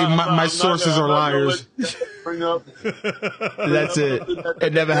 I'll just say my sources are liars. Bring up. That's it.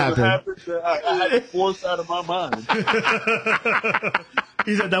 It never happened. I had to force out of my mind.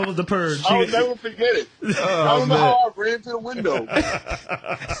 He said that was the purge. I'll never forget it. I don't know how I ran to the window.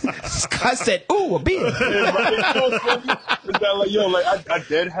 I said, ooh, a beer. It's so funny. It's that, like, yo, like, I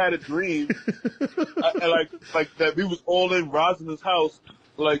dead had a dream. Like that we was all in Rosalind's house,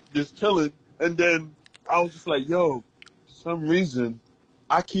 like, just chilling. And then I was just like, yo, for some reason,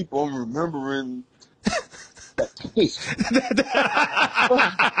 I keep on remembering that taste.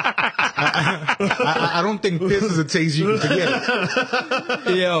 I don't think this is a taste you can forget.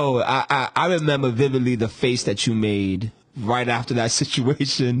 Yo, I remember vividly the face that you made right after that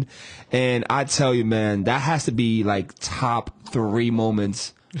situation. And I tell you, man, that has to be like top 3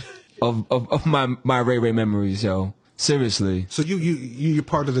 moments of my Ray Ray memories, yo. Seriously. So you're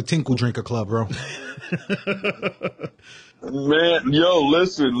part of the Tinkle Drinker Club, bro. Man, yo,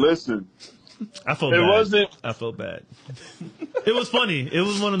 listen. I felt It bad. wasn't- I felt bad. It was funny. It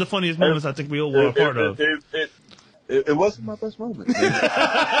was one of the funniest moments I think we all were a part of. It wasn't my best moment.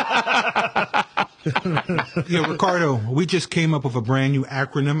 Yeah, Ricardo, we just came up with a brand new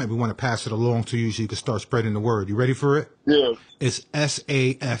acronym and we want to pass it along to you so you can start spreading the word. You ready for it? Yeah. It's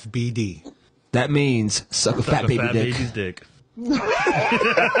SAFBD. That means suck a fat The baby fat dick. baby's dick.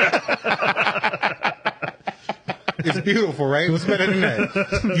 It's beautiful, right? What's better than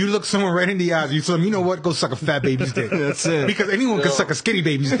that? You look someone right in the eyes, you tell them, you know what? Go suck a fat baby's dick. That's it. Because anyone can suck a skinny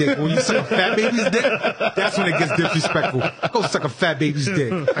baby's dick. When you suck a fat baby's dick, that's when it gets disrespectful. Go suck a fat baby's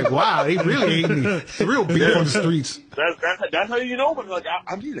dick. Like, wow, they really hate me. It's real beef on the streets. That's how you know when like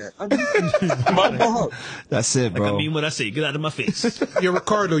I need that. I need that. My heart. That's it, bro. I mean what I say. Get out of my face. Yo,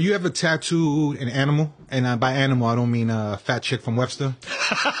 Ricardo, you ever tattooed an animal? And by animal, I don't mean a fat chick from Webster.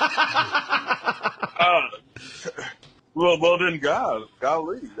 Well, then, golly,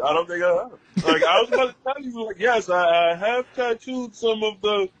 I don't think I have. Like, I was about to tell you, like, yes, I have tattooed some of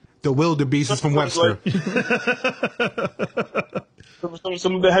the wildebeests from Webster.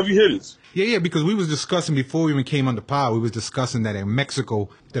 Some of the heavy hitters. Yeah, because we was discussing before we even came on the pod, we was discussing that in Mexico,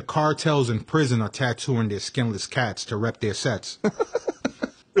 the cartels in prison are tattooing their skinless cats to rep their sets.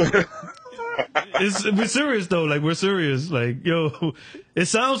 We're serious though. Like we're serious. Like yo, it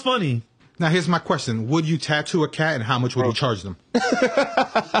sounds funny. Now here's my question: would you tattoo a cat, and how much would you charge them?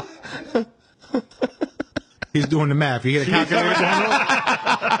 He's doing the math. You hear the calculator going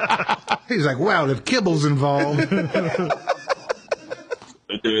on? He's like, wow, if kibble's involved.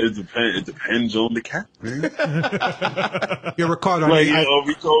 It depends on the cat, man. Yeah, Ricardo. Like,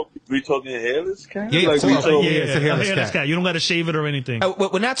 we talking hairless cat? Yeah, like, it's a hairless cat. You don't got to shave it or anything.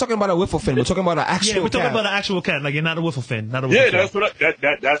 We're not talking about a wiffle fin. We're talking about an actual Yeah, we're talking cat. about an actual cat. Like you're not a wiffle fin. Not a wiffle Yeah, fin.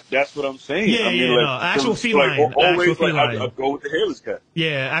 that's what I'm saying. Yeah, I mean, yeah, like, no, actual so, feline. Like, always, Actual like, feline. I'd go with the hairless cat.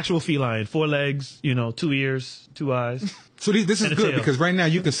 Yeah, actual feline. 4 legs, 2 ears, 2 eyes. So this is And a good tail. because right now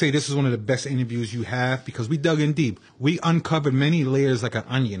you can say this is one of the best interviews you have because we dug in deep. We uncovered many layers like an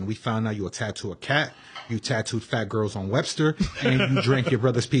onion. We found out you would tattoo a cat, you tattooed fat girls on Webster, and you drank your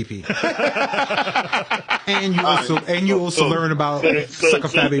brother's pee-pee. And you also learn about suck a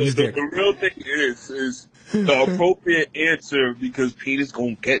fat baby's dick. The real thing is the appropriate answer, because Peter's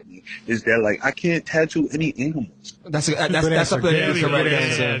gonna get me, is that like I can't tattoo any animals. That's a answer. good There we go. correct Yeah,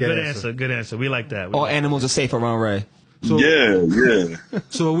 answer. good answer. We like that. All animals are safe around Ray. So, Yeah.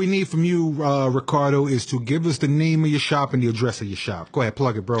 So what we need from you, Ricardo, is to give us the name of your shop and the address of your shop. Go ahead,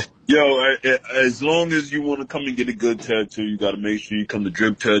 plug it, bro. Yo, as long as you want to come and get a good tattoo, you got to make sure you come to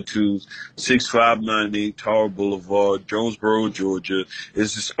Drip Tattoos, 6598 Tower Boulevard, Jonesboro, Georgia.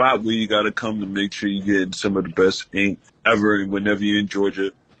 It's a spot where you got to come to make sure you get some of the best ink ever whenever you're in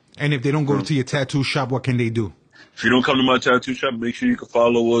Georgia. And if they don't go to your tattoo shop, what can they do? If you don't come to my tattoo shop, make sure you can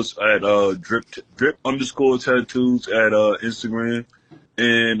follow us at drip_tattoos at Instagram,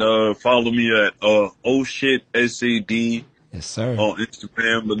 and follow me at Oh Shit SAD Yes, sir. on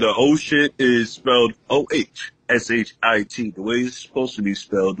Instagram. But the Oh Shit is spelled OHSHIT, the way it's supposed to be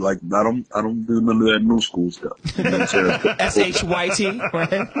spelled. Like I don't do none of that new school stuff. You know what I'm saying? SHYT,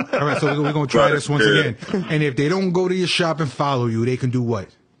 right? All right, so we're going to try this once again. And if they don't go to your shop and follow you, they can do what?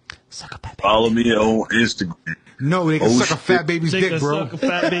 Suck a baby. Follow me on Instagram. No, they can Oh, suck a fat shit. baby's Take dick, a bro. suck a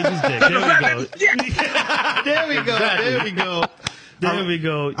fat baby's dick. There we go. There we go. There we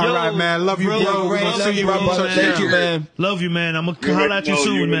go. All right, man. Love you, bro. Ray, We'll love see you, you, bro. bro. Thank you, man. Love you, man. I'm You gonna holler at you already know,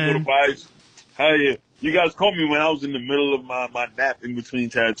 soon, you already know man. the vibes. Hell yeah. You guys called me when I was in the middle of my nap in between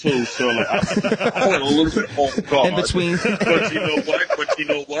tattoos, so like I went a little bit off guard. In between. But you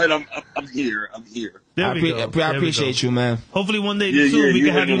know what? I'm here. There we go. I appreciate you, man. Hopefully one day Yeah, soon yeah, we you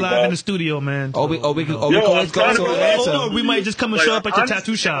can have you know live that. in the studio, man. We can always I'm go trying to to- Atlanta. Or we might just come and show up at your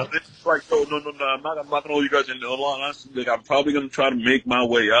tattoo shop. It's like, no. I'm not gonna hold you guys in all honesty. Like, I'm probably gonna try to make my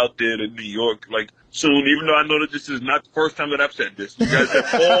way out there to New York, like soon. Even though I know that this is not the first time that I've said this. You guys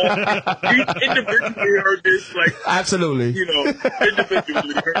have all each individually heard this, like Absolutely.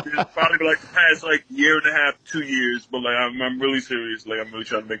 individually heard this. Probably like the past year and a half, 2 years. But like, I'm really serious. Like, I'm really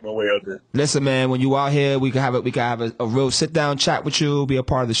trying to make my way out there. Listen, man, when you out here, we can have a real sit down chat with you, be a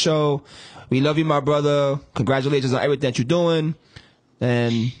part of the show. We love you, my brother. Congratulations on everything that you're doing,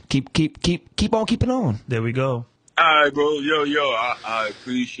 and keep on keeping on. There we go. All right, bro. I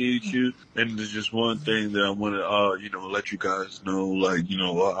appreciate you. And there's just one thing that I want to, let you guys know. Like,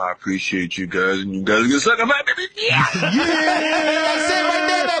 I appreciate you guys, and you guys can suck on my baby. Yeah. That's it right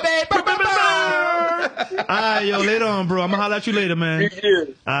there, baby. All right, yo, later on, bro. I'm gonna holler at you later, man. Yeah.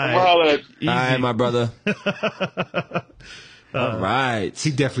 right. Holla at you. All right, my brother. All right.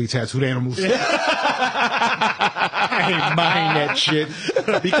 He definitely tattooed animals. I ain't buying that shit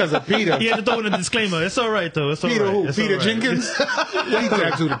because of Peter. He had to throw in a disclaimer. It's all right, though. It's all Peter right. who? It's Peter all right. Jenkins? He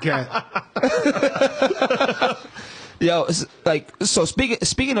tattooed a cat. Yo, so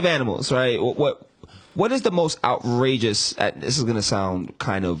speaking of animals, right? What is the most outrageous? This is gonna sound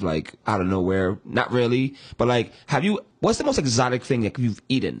kind of like out of nowhere, not really, but like, what's the most exotic thing that you've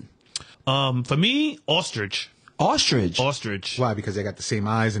eaten? For me, ostrich. Ostrich. Ostrich. Why? Because they got the same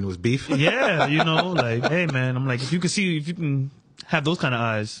eyes and it was beef. Yeah, like, hey man, I'm like, if you can have those kind of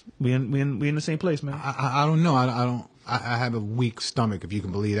eyes, we in the same place, man. I don't know. I have a weak stomach, if you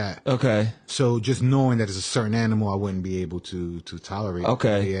can believe that. Okay. So just knowing that it's a certain animal, I wouldn't be able to tolerate.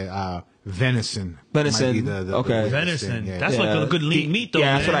 Okay. Yeah. Venison. Venison. Might be the Okay. weakest Venison. thing, yeah. That's like a good lean meat, though.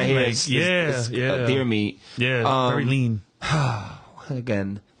 Yeah, that's man. what I hear. Like, It's deer meat. Yeah, very lean.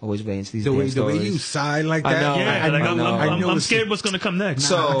 Again, always weighing these The way stories. you sigh like I that. know. Yeah, I like know. I'm scared what's gonna come next.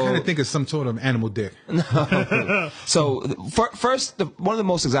 So- I kind of think it's some sort of animal dick. So first, one of the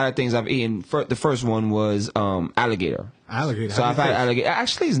most exotic things I've eaten. The first one was alligator. Alligator. So How I've do you had taste? alligator.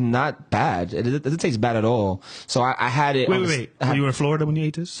 Actually, it's not bad. It doesn't taste bad at all. So I had it. Wait. Were you in Florida when you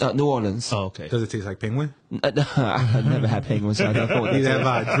ate this? New Orleans. Oh, okay. Does it taste like penguin? I never had penguins. So I don't know what Neither it have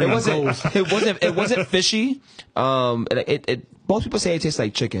I. tastes. Dream goals. It wasn't fishy. Most people say it tastes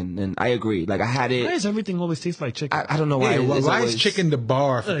like chicken, and I agree. Like I had Why it. does everything always taste like chicken? I don't know why. Yeah, it's why always- is chicken the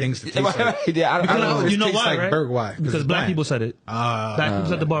bar for things to taste like? Yeah, I don't know. It you know tastes why, like right? burger. Why? Because it's black bland. people said it. Black people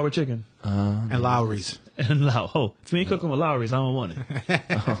said the bar with chicken. And Lowry's. And oh, if you ain't cooking with Lowry's, I don't want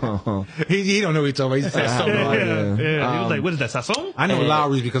it. He don't know what he's talking about. He said I have something no like idea. Yeah. He was like, what is that, sazon? I know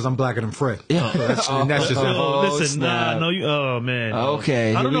Lowry's because I'm blacker than Fred. Yeah. And that's just Oh, listen, snap. no, you. Oh man.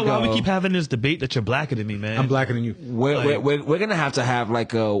 Okay, I don't here know we why we go. keep having this debate that you're blacker than me, man. I'm blacker than you. We're gonna have to have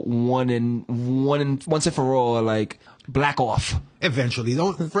like a once and for all, like black off. Eventually.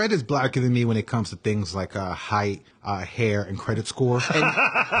 Fred is blacker than me when it comes to things like height, hair, and credit score.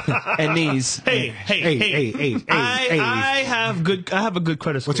 And knees. Hey. I have a good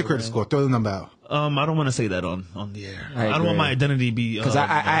credit score. What's your credit man. score? Throw the number out. I don't want to say that on the air. I I don't agree. want my identity be Because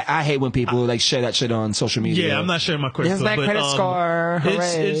I hate when people like share that shit on social media. Yeah, I'm not sharing my credit Here's score. my but, credit score.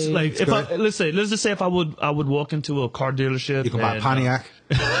 It's Hooray. like let's just say if I would walk into a car dealership. You can buy a and, Pontiac.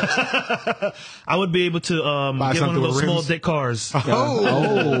 I would be able to Buy get one something of with those small rims. dick cars.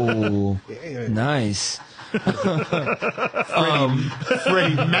 Oh, nice.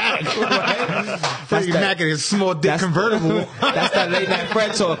 Freddie Mac. Freddie Mac and his small dick convertible. That's that late night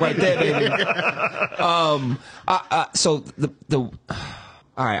Fred talk right there, baby. So the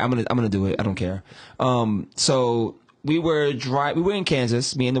all right, I'm gonna do it. I don't care. So we were in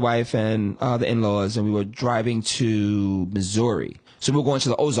Kansas, me and the wife and the in-laws, and we were driving to Missouri. So we were going to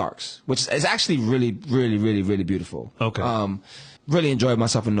the Ozarks, which is actually really, really, really, really beautiful. Okay. Really enjoyed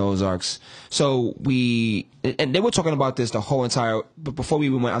myself in the Ozarks. So and they were talking about this the whole entire, but before we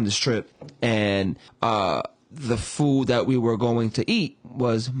even went on this trip, and the food that we were going to eat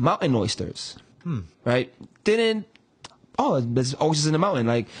was mountain oysters. Right? There's oysters in the mountain.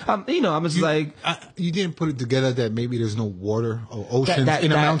 Like, I'm just like. You didn't put it together that maybe there's no water or oceans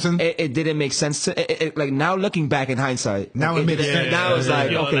in a mountain? It didn't make sense to, like now looking back in hindsight. Now it makes sense. Now it's like,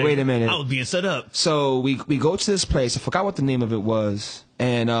 Yo, okay, wait a minute. I was being set up. So we go to this place. I forgot what the name of it was,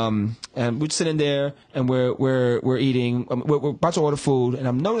 and we're sitting there and we're eating. We're about to order food, and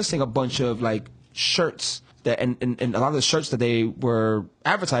I'm noticing a bunch of like shirts that and a lot of the shirts that they were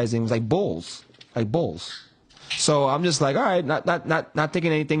advertising was like bowls. So I'm just like, all right, not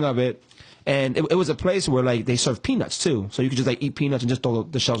thinking anything of it. And it was a place where like they serve peanuts too, so you could just like eat peanuts and just throw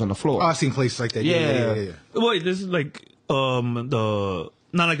the shells on the floor. Oh, I've seen places like that. Yeah. Wait, this is like not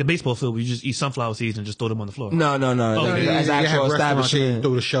like the baseball field where you just eat sunflower seeds and just throw them on the floor. No. Okay. As You have actual restaurants, they establishment.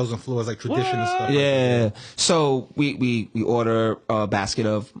 throw the shells on floors like tradition and stuff. Yeah. So we order a basket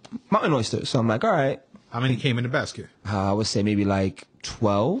of mountain oysters. So I'm like, all right. How many came in the basket? I would say maybe like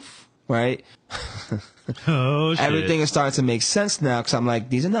 12, right? Oh shit! Everything is starting to make sense now because I'm like,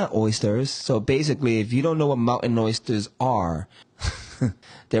 these are not oysters. So basically, if you don't know what mountain oysters are,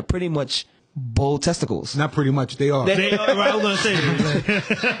 they're pretty much bull testicles. Not pretty much. They are. They are, right, I was gonna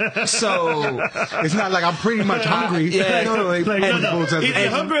say. So It's not like I'm pretty much hungry. Yeah. No, like, Like, and- no. If you're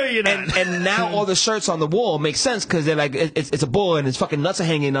hungry, you're not. and now all the shirts on the wall make sense because they're like it's a bull and its fucking nuts are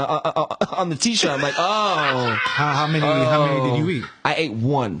hanging on the t-shirt. I'm like, oh. How many did you eat? I ate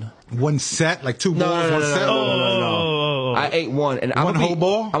one. One set, like two No, bowls, no, one no, set. Oh. I ate one, and One whole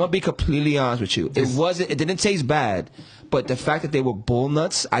bowl? I'm gonna be completely honest with you. It didn't taste bad, but the fact that they were bull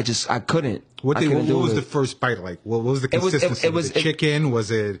nuts, I couldn't. What I couldn't do was it. the first bite like? What was the It was- consistency? it was- Was it chicken?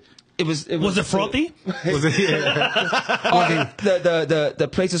 Was it? Was it frothy? Was it? Yeah. The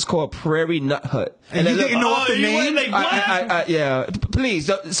place is called Prairie Nut Hut. And you didn't know off the you name? went like, what? Yeah, please.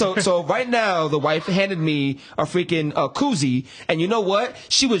 So right now, the wife handed me a freaking koozie, and you know what?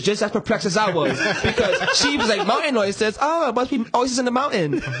 She was just as perplexed as I was because she was like, "Mountain oysters? Oh, it must be oysters in the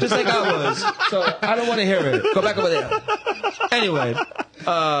mountain," just like I was. So I don't want to hear it. Go back over there. Anyway,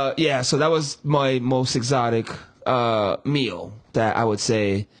 yeah. So that was my most exotic meal that I would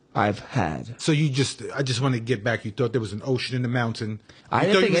say I've had. So I just want to get back. You thought there was an ocean in the mountain. I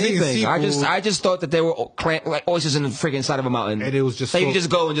You didn't thought think you was eating anything. seafood, I just thought that there were like oysters in the freaking side of a mountain, And it was just so you so- just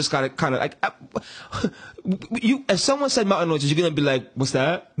go and just kind of like if someone said mountain oysters, you're gonna be like, what's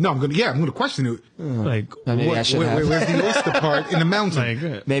that? No, I'm gonna question it. Like, Maybe I should have. Where's the oyster part in the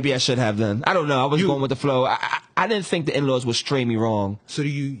mountain? like, Maybe I should have then. I don't know. I was going with the flow. I didn't think the in-laws would stray me wrong. So do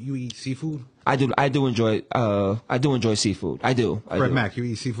you eat seafood? I do enjoy seafood. I do. Fred Mac, you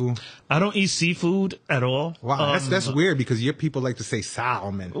eat seafood? I don't eat seafood at all. Wow, that's weird because your people like to say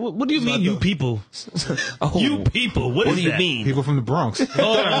salmon. What do you mean, you people? Oh. You people. What What is do you that? mean? People from the Bronx. Okay.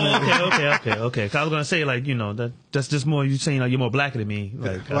 'Cause I was gonna say, like, you know, that's just more you saying like you're more blacker than me.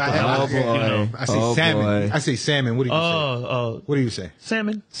 Like, Well, Oh, boy. I say Oh, salmon. boy. I say salmon. What do you say? What do you say?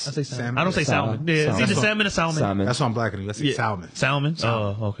 Salmon. I say salmon. Salmon? I don't say salmon. Yeah, it's either salmon or salmon. Salmon. That's why I'm blacker than you. I say Yeah. salmon. Salmon.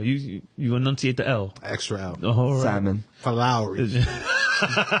 Oh, okay. You enunciate the L. Extra L. Oh, all right. Salmon. Falowry.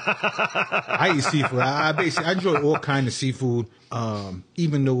 I eat seafood. I basically enjoy all kind of seafood.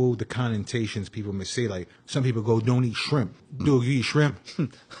 Even though the connotations people may say, like some people go, don't eat shrimp. Do you eat shrimp?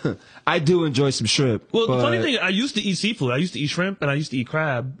 I do enjoy some shrimp. Well, the but funny thing, I used to eat seafood. I used to eat shrimp and I used to eat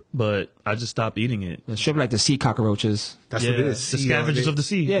crab, but I just stopped eating it. shrimp like the sea cockroaches. That's Yeah, what it is. the scavengers of the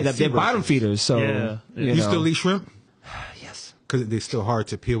sea. Yeah, they're bottom feeders. So Yeah. you You know. still eat shrimp? Yes. Because they're still hard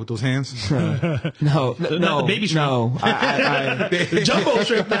to peel with those hands. No, the baby shrimp. No, The jumbo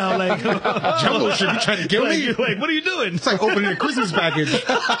shrimp now, like Jumbo shrimp, you trying to kill me? like, what are you doing? It's like opening a Christmas package.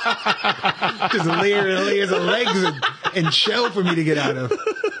 There's a layer and layers of legs and shell for me to get out of.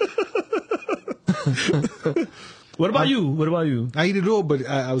 What about you? What about you? I eat it all, but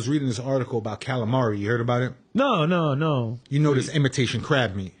I was reading this article about calamari. You heard about it? No. You know this imitation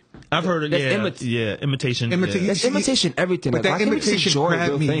crab meat. I've heard it. That's Imitation. Imitation. yeah. That's imitation everything. But Like, that why can't we just imitation enjoy crab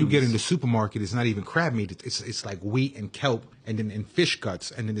real meat you things? get in the supermarket is not even crab meat. It's like wheat and kelp and then fish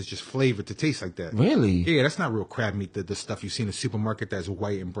guts, and then it's just flavored to taste like that. Really? Yeah, that's not real crab meat. The stuff you see in the supermarket that's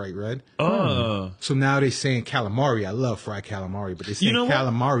white and bright red. Oh. So now they're saying calamari. I love fried calamari, but they're saying You know what?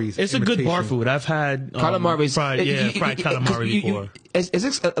 calamari is It's a good bar imitation. food. I've had Calamari fried calamari before.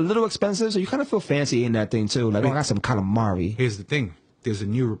 It's a little expensive, so you kind of feel fancy in that thing too. Like, oh, I got some calamari. Here's the thing. There's a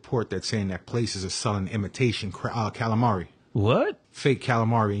new report that's saying that places are selling imitation calamari. What? Fake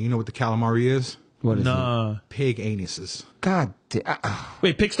calamari. And you know what the calamari is? What is it? Nah. Pig anuses. God damn.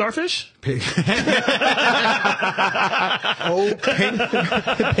 Wait, pig starfish? Pig. Oh, pig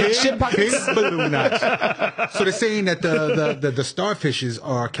balloon nuts. So they're saying that the starfishes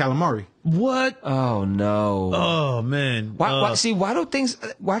are calamari. What? Oh no. Oh man. Why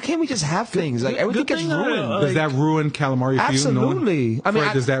can't we just have things? Like everything good gets thing, ruined. Does that ruin calamari for you? Absolutely. I mean,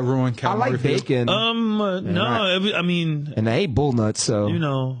 Fred, does that ruin calamari I like for you? bacon. No. I mean, and I ate bull nuts, so you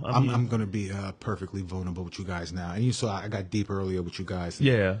know. I'm gonna be perfectly vulnerable with you guys now. And you saw I got deep earlier with you guys.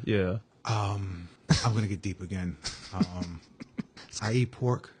 Yeah. I'm gonna get deep again. I eat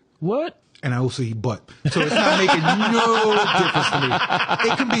pork. What? And I also eat butt. So it's not making no difference to me.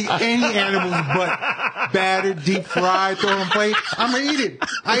 It can be any animal's butt. Battered, deep fried, thrown on a plate. I'm going to eat it.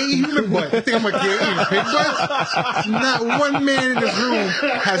 I eat human butt. You think I'm going to eat a pig butt? Not one man in this room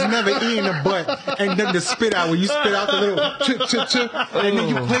has never eaten a butt and done the spit out. When you spit out the little and then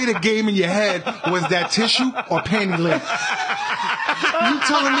you play the game in your head. Was that tissue or panty lint? You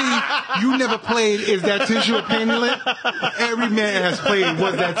telling me you never played is that tissue or panty lint? Every man has played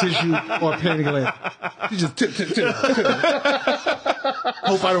was that tissue or panty lint. You just tip.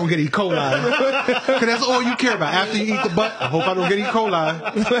 Hope I don't get E. coli. Because that's all you care about. After you eat the butt, I hope I don't get E.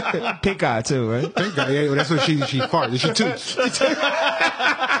 coli. pink eye too, right? Thank God. Yeah, well, that's what she farted. She toots.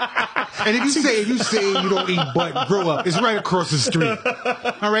 And if you say you don't eat butt, grow up. It's right across the street.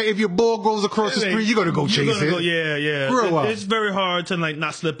 All right. If your bull goes across the street, you're gonna go chase it. Yeah. Grow up. It's very hard to like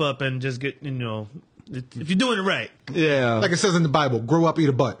not slip up and just get if you're doing it right. Yeah. Like it says in the Bible, grow up, eat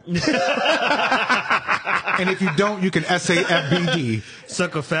a butt. And if you don't, you can SAFBD.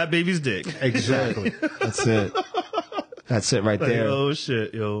 Suck a fat baby's dick. Exactly. That's it. That's it right there. Oh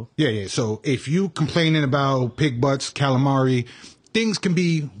shit, yo. Yeah. So if you complaining about pig butts, calamari, things can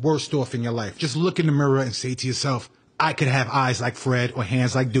be worse off in your life. Just look in the mirror and say to yourself, I could have eyes like Fred or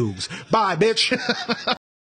hands like Dukes. Bye, bitch.